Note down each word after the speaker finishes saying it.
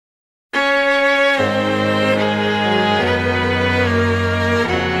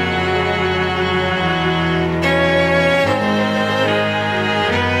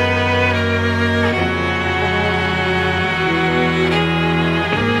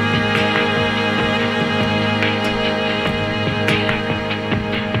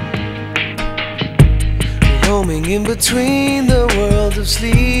in between the worlds of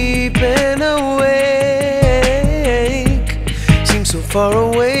sleep and awake. Seems so far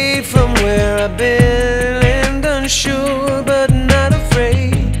away from where I've been, and unsure but not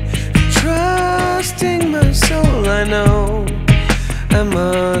afraid. Trusting my soul, I know I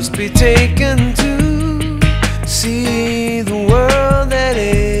must be taken to see the world that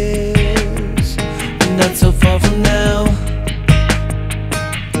is not so far from now.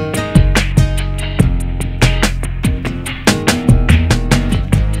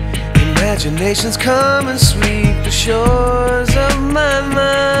 Imaginations come and sweep the shores of my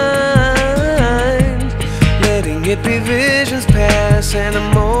mind, letting it be visions pass and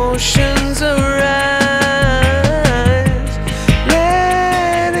emotions arise,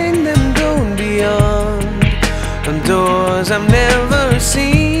 letting them go beyond on doors I've never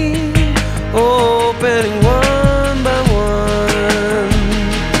seen, opening one by one.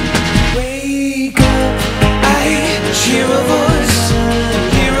 Wake up, I hear a voice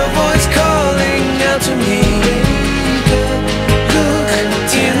calling out to me. Look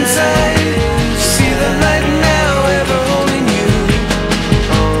inside, see the light now ever holding you.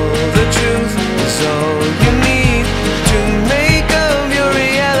 Oh, the truth is all you need to make of your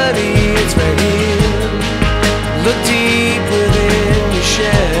reality. It's right here. Look deep within your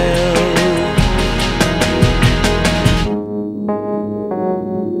shell.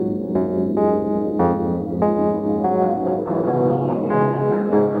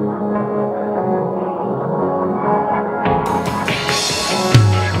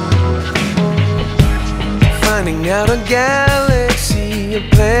 Finding out a galaxy of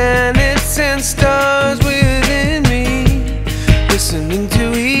planets and stars within me, listening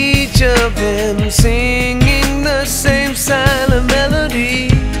to each of them singing the same silent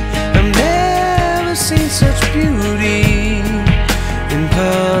melody. I've never seen such beauty,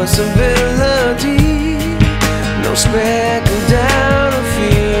 impossibility, no speck